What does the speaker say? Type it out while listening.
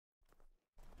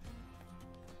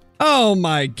Oh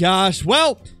my gosh,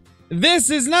 well, this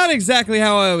is not exactly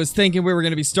how I was thinking we were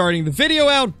going to be starting the video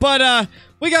out, but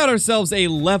we got ourselves a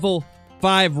level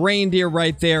 5 reindeer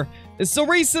right there. So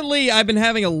recently, I've been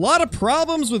having a lot of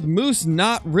problems with moose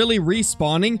not really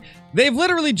respawning. They've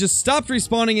literally just stopped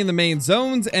respawning in the main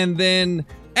zones, and then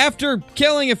after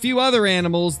killing a few other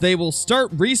animals, they will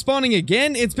start respawning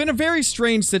again. It's been a very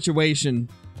strange situation.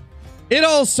 It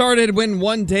all started when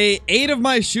one day, 8 of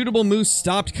my shootable moose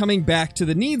stopped coming back to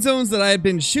the need zones that I had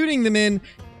been shooting them in,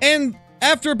 and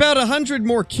after about 100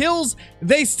 more kills,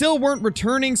 they still weren't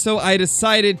returning, so I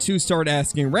decided to start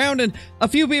asking around, and a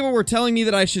few people were telling me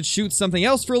that I should shoot something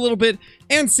else for a little bit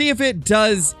and see if it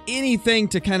does anything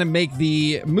to kind of make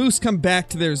the moose come back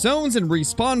to their zones and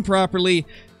respawn properly.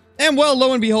 And well,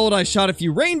 lo and behold, I shot a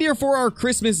few reindeer for our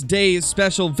Christmas Day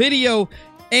special video.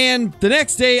 And the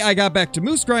next day, I got back to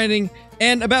moose grinding,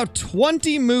 and about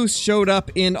 20 moose showed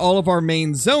up in all of our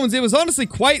main zones. It was honestly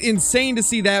quite insane to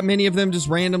see that many of them just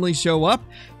randomly show up,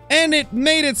 and it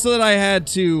made it so that I had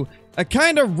to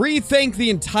kind of rethink the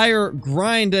entire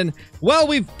grind. And well,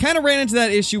 we've kind of ran into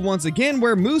that issue once again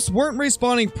where moose weren't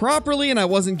respawning properly and I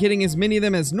wasn't getting as many of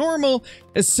them as normal,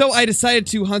 so I decided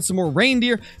to hunt some more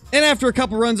reindeer. And after a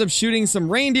couple runs of shooting some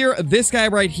reindeer, this guy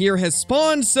right here has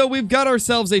spawned, so we've got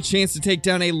ourselves a chance to take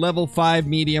down a level 5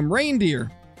 medium reindeer.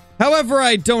 However,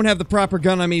 I don't have the proper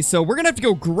gun on me, so we're gonna have to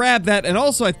go grab that. And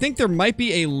also, I think there might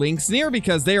be a lynx near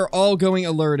because they are all going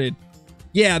alerted.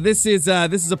 Yeah, this is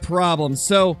a problem.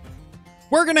 So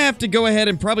we're gonna have to go ahead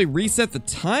and probably reset the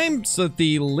time so that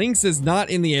the lynx is not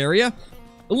in the area.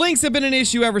 The lynx have been an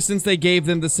issue ever since they gave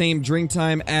them the same drink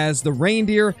time as the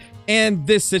reindeer, and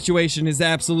this situation is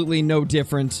absolutely no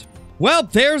different. Well,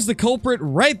 there's the culprit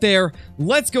right there.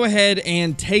 Let's go ahead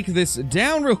and take this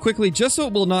down real quickly just so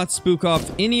it will not spook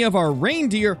off any of our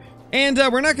reindeer. And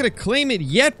we're not going to claim it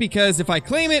yet because if I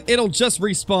claim it, it'll just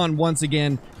respawn once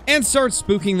again and start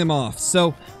spooking them off.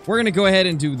 So we're going to go ahead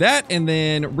and do that and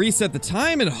then reset the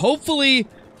time, and hopefully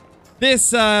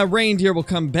this reindeer will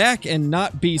come back and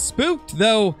not be spooked,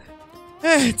 though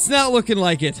it's not looking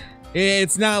like it.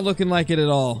 It's not looking like it at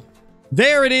all.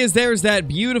 There it is. There's that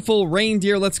beautiful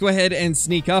reindeer. Let's go ahead and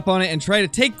sneak up on it and try to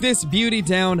take this beauty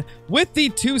down with the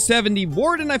 270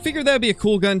 Warden. I figured that would be a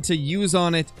cool gun to use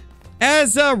on it,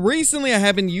 as recently I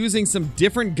have been using some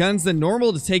different guns than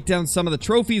normal to take down some of the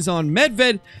trophies on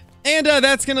Medved, and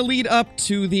that's going to lead up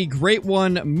to the Great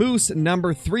One Moose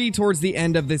number 3 towards the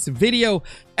end of this video.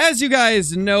 As you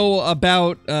guys know,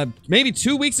 about maybe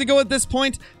 2 weeks ago at this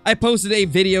point, I posted a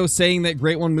video saying that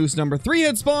Great One Moose number 3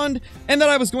 had spawned, and that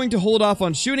I was going to hold off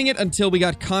on shooting it until we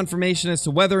got confirmation as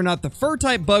to whether or not the fur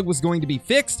type bug was going to be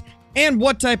fixed, and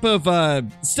what type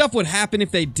of stuff would happen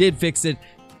if they did fix it.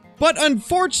 But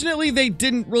unfortunately, they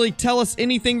didn't really tell us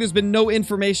anything. There's been no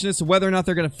information as to whether or not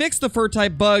they're going to fix the fur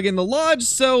type bug in the lodge,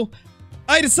 so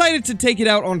I decided to take it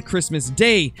out on Christmas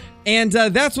Day. And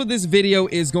that's what this video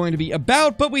is going to be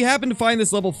about. But we happened to find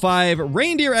this level 5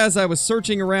 reindeer as I was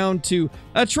searching around to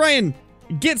try and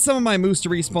get some of my moose to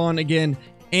respawn again.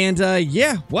 And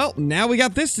yeah, well, now we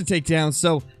got this to take down.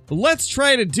 So let's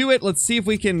try to do it. Let's see if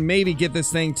we can maybe get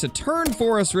this thing to turn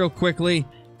for us real quickly.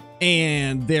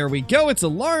 And there we go. It's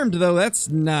alarmed, though. That's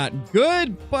not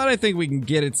good, but I think we can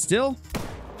get it still.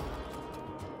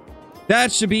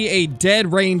 That should be a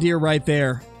dead reindeer right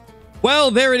there. Well,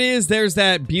 there it is. There's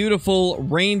that beautiful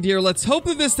reindeer. Let's hope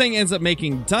that this thing ends up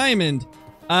making diamond.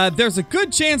 There's a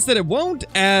good chance that it won't,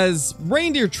 as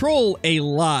reindeer troll a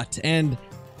lot. And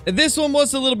this one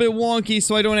was a little bit wonky,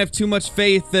 so I don't have too much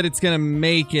faith that it's going to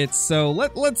make it. So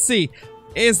let's see.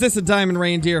 Is this a diamond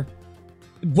reindeer?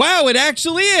 Wow, it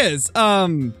actually is!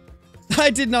 I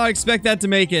did not expect that to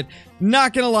make it.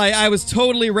 Not gonna lie, I was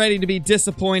totally ready to be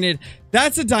disappointed.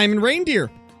 That's a diamond reindeer.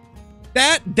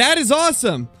 That is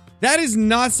awesome. That is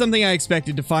not something I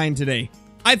expected to find today.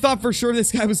 I thought for sure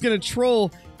this guy was gonna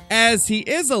troll, as he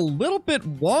is a little bit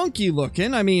wonky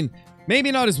looking. I mean,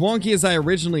 maybe not as wonky as I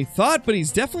originally thought, but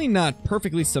he's definitely not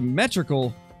perfectly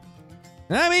symmetrical.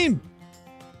 I mean,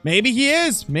 maybe he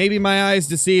is. Maybe my eyes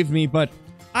deceived me, but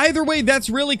either way, that's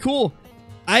really cool.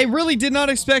 I really did not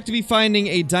expect to be finding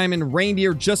a diamond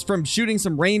reindeer just from shooting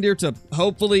some reindeer to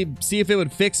hopefully see if it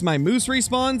would fix my moose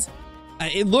respawns.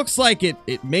 It looks like it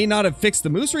may not have fixed the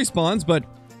moose respawns, but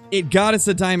it got us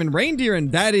a diamond reindeer,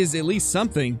 and that is at least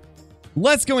something.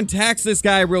 Let's go and tax this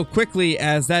guy real quickly,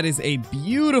 as that is a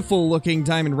beautiful looking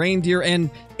diamond reindeer, and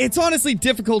it's honestly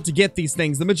difficult to get these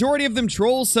things. The majority of them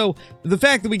trolls, so the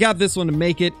fact that we got this one to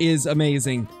make it is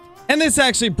amazing. And this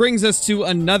actually brings us to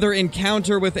another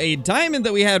encounter with a diamond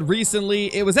that we had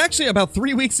recently. It was actually about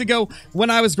 3 weeks ago when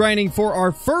I was grinding for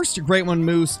our first Great One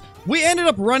Moose we ended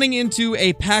up running into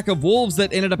a pack of wolves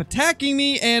that ended up attacking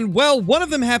me, and well, one of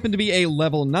them happened to be a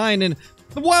level 9, and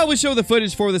while we show the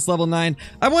footage for this level 9,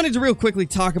 I wanted to real quickly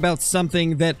talk about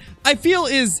something that I feel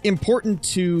is important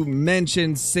to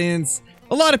mention, since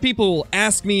a lot of people will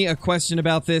ask me a question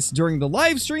about this during the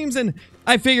live streams, and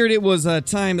I figured it was a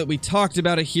time that we talked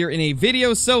about it here in a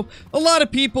video. So a lot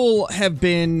of people have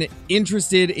been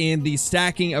interested in the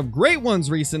stacking of Great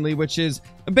Ones recently, which is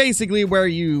basically where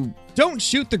you don't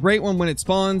shoot the Great One when it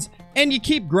spawns, and you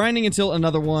keep grinding until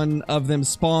another one of them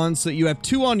spawns, so you have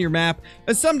 2 on your map,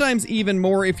 sometimes even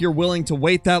more if you're willing to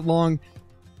wait that long.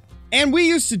 And we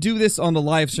used to do this on the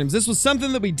live streams. This was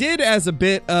something that we did as a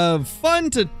bit of fun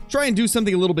to try and do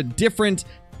something a little bit different,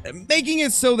 making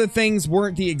it so that things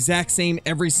weren't the exact same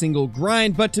every single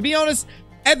grind. But to be honest,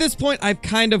 at this point, I've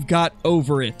kind of got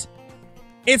over it.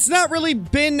 It's not really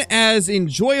been as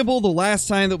enjoyable the last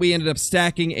time that we ended up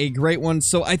stacking a Great One,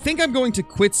 so I think I'm going to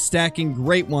quit stacking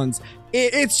Great Ones.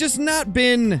 It's just not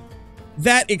been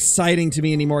that exciting to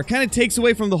me anymore. It kind of takes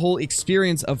away from the whole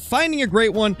experience of finding a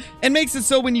Great One and makes it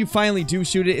so when you finally do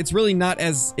shoot it, it's really not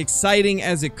as exciting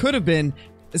as it could have been.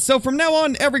 So from now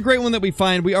on, every Great One that we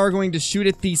find, we are going to shoot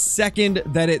it the second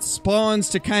that it spawns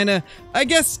to kind of, I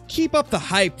guess, keep up the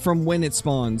hype from when it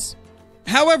spawns.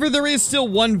 However, there is still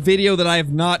one video that I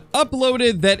have not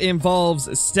uploaded that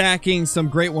involves stacking some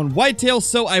Great One whitetail,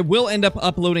 so I will end up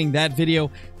uploading that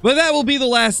video. But that will be the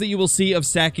last that you will see of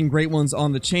stacking Great Ones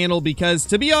on the channel, because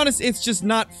to be honest, it's just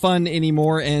not fun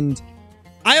anymore, and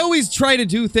I always try to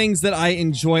do things that I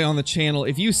enjoy on the channel.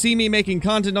 If you see me making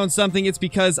content on something, it's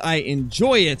because I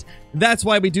enjoy it. That's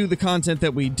why we do the content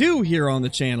that we do here on the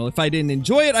channel. If I didn't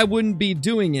enjoy it, I wouldn't be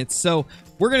doing it. So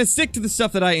we're going to stick to the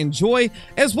stuff that I enjoy,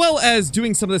 as well as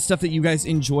doing some of the stuff that you guys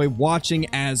enjoy watching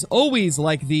as always,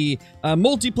 like the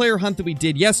multiplayer hunt that we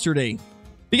did yesterday.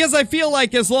 Because I feel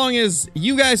like as long as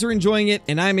you guys are enjoying it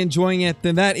and I'm enjoying it,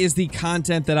 then that is the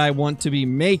content that I want to be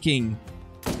making.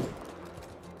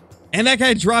 And that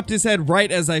guy dropped his head right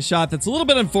as I shot. That's a little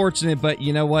bit unfortunate, but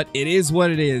you know what? It is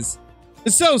what it is.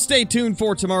 So stay tuned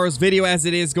for tomorrow's video, as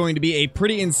it is going to be a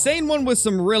pretty insane one with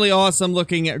some really awesome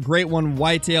looking Great One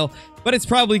whitetail. But it's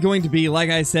probably going to be, like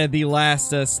I said, the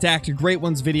last stacked Great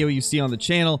Ones video you see on the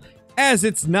channel, as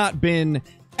it's not been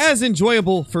as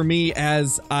enjoyable for me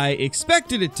as I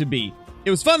expected it to be.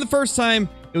 It was fun the first time,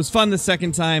 it was fun the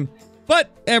second time, but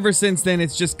ever since then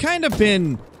it's just kind of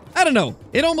been, I don't know,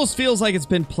 it almost feels like it's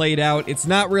been played out. It's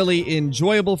not really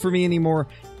enjoyable for me anymore,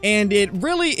 and it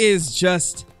really is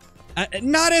just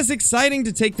not as exciting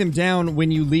to take them down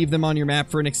when you leave them on your map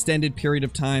for an extended period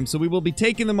of time. So we will be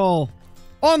taking them all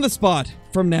on the spot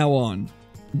from now on.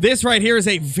 This right here is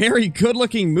a very good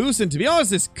looking moose, and to be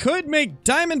honest, this could make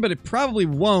diamond, but it probably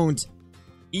won't.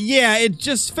 Yeah, it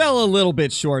just fell a little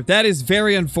bit short. That is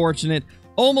very unfortunate.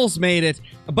 Almost made it,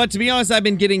 but to be honest, I've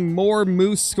been getting more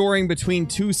moose scoring between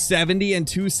 270 and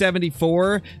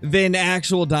 274 than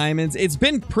actual diamonds. It's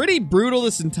been pretty brutal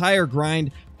this entire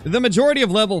grind. The majority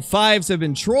of level 5s have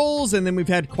been trolls, and then we've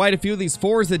had quite a few of these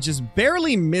 4s that just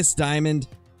barely miss diamond.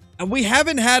 We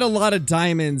haven't had a lot of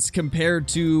diamonds compared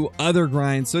to other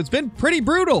grinds, so it's been pretty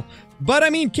brutal. But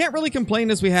I mean, can't really complain,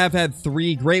 as we have had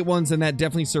 3 Great Ones, and that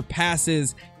definitely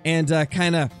surpasses and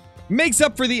kind of makes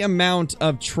up for the amount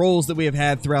of trolls that we have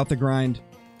had throughout the grind.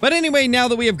 But anyway, now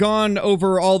that we have gone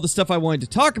over all the stuff I wanted to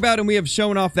talk about, and we have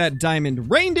shown off that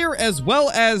diamond reindeer as well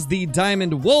as the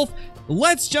diamond wolf,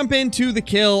 let's jump into the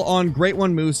kill on Great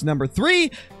One Moose number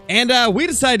 3, and we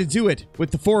decided to do it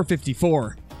with the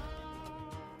 454.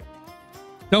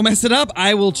 Don't mess it up.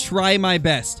 I will try my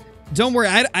best. Don't worry.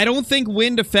 I don't think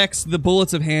wind affects the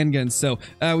bullets of handguns, so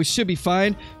we should be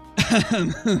fine.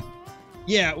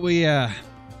 Yeah, we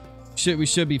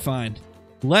should be fine.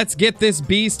 Let's get this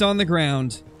beast on the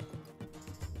ground.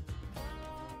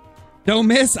 Don't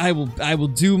miss. I will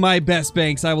do my best,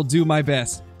 Banks. I will do my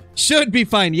best. Should be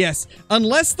fine. Yes,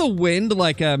 unless the wind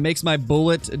like makes my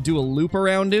bullet do a loop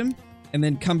around him and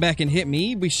then come back and hit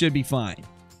me, we should be fine.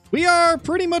 We are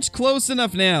pretty much close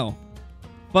enough now.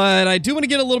 But I do want to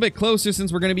get a little bit closer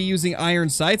since we're going to be using iron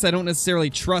sights. I don't necessarily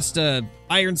trust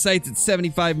iron sights at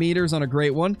 75 meters on a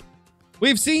Great One.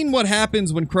 We've seen what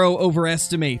happens when Crow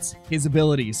overestimates his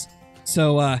abilities.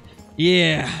 So,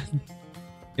 yeah.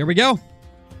 Here we go.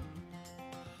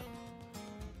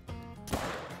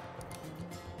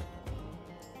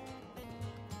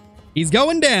 He's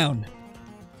going down.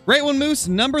 Great One Moose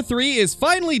number 3 is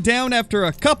finally down after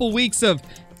a couple weeks of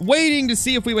waiting to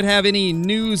see if we would have any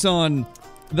news on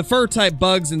the fur type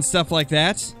bugs and stuff like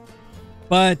that.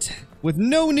 But with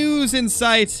no news in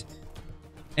sight,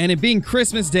 and it being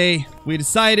Christmas Day, we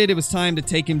decided it was time to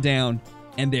take him down.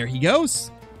 And there he goes.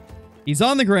 He's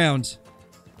on the ground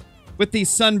with the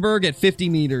Sundberg at 50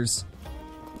 meters.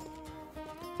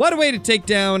 What a way to take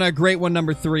down a great one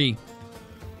number 3.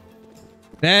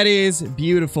 That is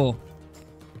beautiful.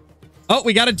 Oh,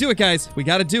 we got to do it, guys. We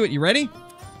got to do it. You ready?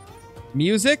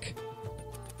 Music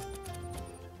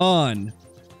on.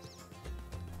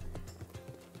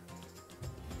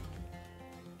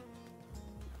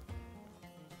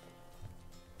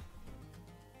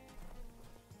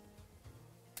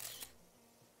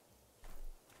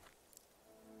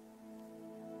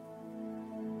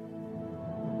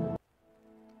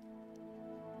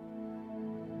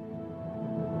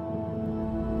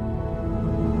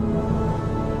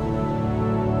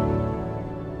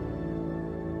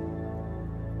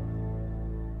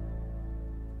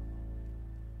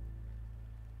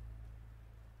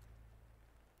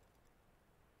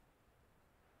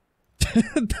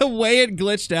 The way it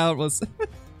glitched out was...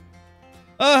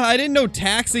 I didn't know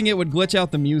taxing it would glitch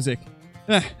out the music.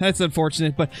 That's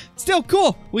unfortunate, but still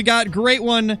cool. We got great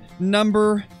one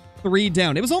number 3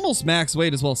 down. It was almost max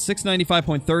weight as well.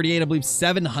 695.38. I believe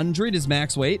 700 is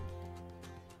max weight.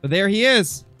 But there he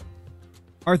is.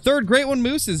 Our third great one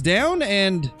moose is down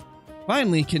and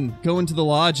finally can go into the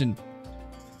lodge and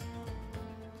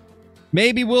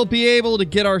maybe we'll be able to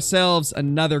get ourselves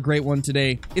another great one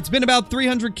today. It's been about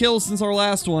 300 kills since our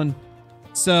last one.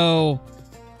 So,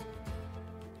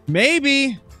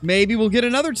 maybe we'll get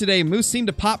another today. Moose seem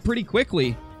to pop pretty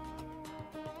quickly.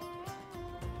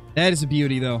 That is a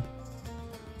beauty, though.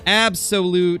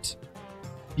 Absolute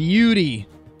beauty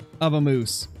of a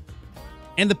moose.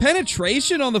 And the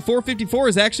penetration on the 454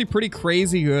 is actually pretty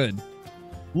crazy good.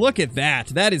 Look at that.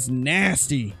 That is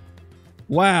nasty.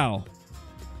 Wow.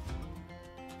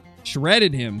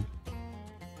 Shredded him.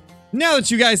 Now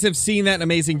that you guys have seen that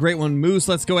amazing great one moose,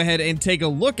 let's go ahead and take a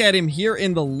look at him here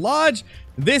in the lodge.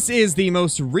 This is the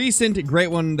most recent great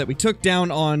one that we took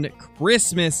down on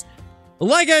Christmas.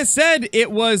 Like I said, it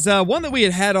was one that we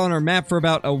had on our map for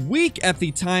about a week at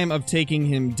the time of taking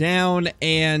him down,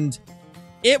 and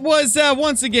it was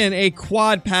once again a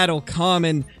quad paddle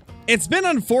common. It's been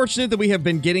unfortunate that we have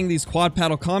been getting these quad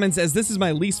paddle commons, as this is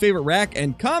my least favorite rack,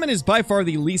 and common is by far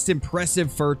the least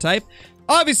impressive fur type.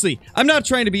 Obviously, I'm not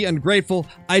trying to be ungrateful.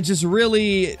 I just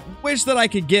really wish that I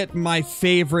could get my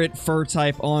favorite fur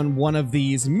type on one of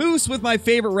these moose with my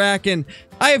favorite rack, and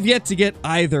I have yet to get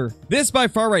either. This by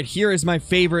far right here is my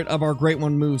favorite of our great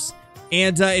one moose,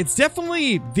 and it's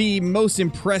definitely the most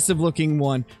impressive looking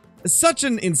one. Such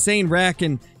an insane rack,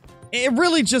 and it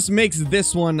really just makes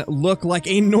this one look like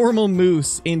a normal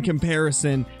moose in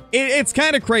comparison. It's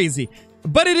kind of crazy.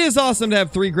 But it is awesome to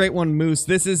have 3 great one moose.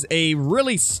 This is a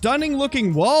really stunning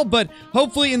looking wall, but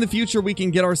hopefully in the future we can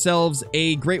get ourselves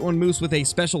a great one moose with a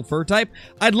special fur type.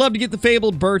 I'd love to get the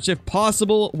fabled birch if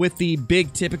possible with the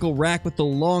big typical rack with the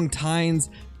long tines.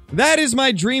 That is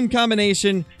my dream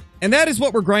combination. And that is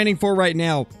what we're grinding for right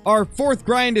now. Our 4th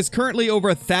grind is currently over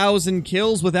 1,000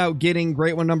 kills without getting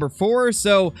great one number 4,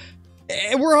 so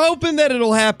we're hoping that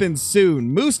it'll happen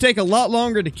soon. Moose take a lot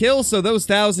longer to kill, so those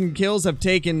 1,000 kills have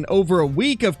taken over a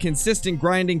week of consistent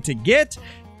grinding to get,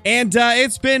 and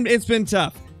it's been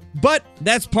tough. But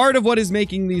that's part of what is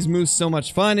making these moose so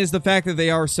much fun, is the fact that they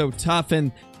are so tough,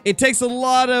 and it takes a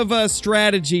lot of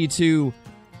strategy to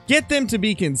get them to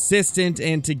be consistent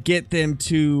and to get them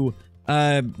to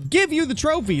give you the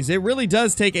trophies. It really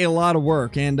does take a lot of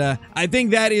work, and I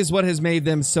think that is what has made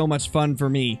them so much fun for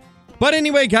me. But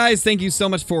anyway, guys, thank you so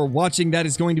much for watching. That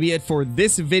is going to be it for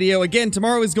this video. Again,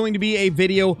 tomorrow is going to be a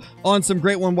video on some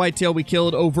great one whitetail we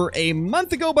killed over a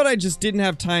month ago, but I just didn't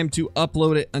have time to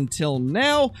upload it until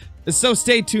now. So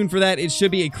stay tuned for that. It should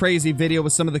be a crazy video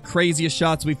with some of the craziest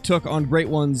shots we've took on great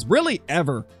ones really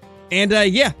ever. And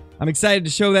yeah, I'm excited to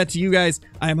show that to you guys.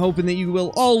 I'm hoping that you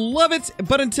will all love it.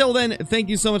 But until then, thank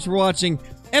you so much for watching,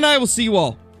 and I will see you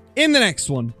all in the next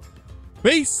one.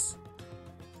 Peace!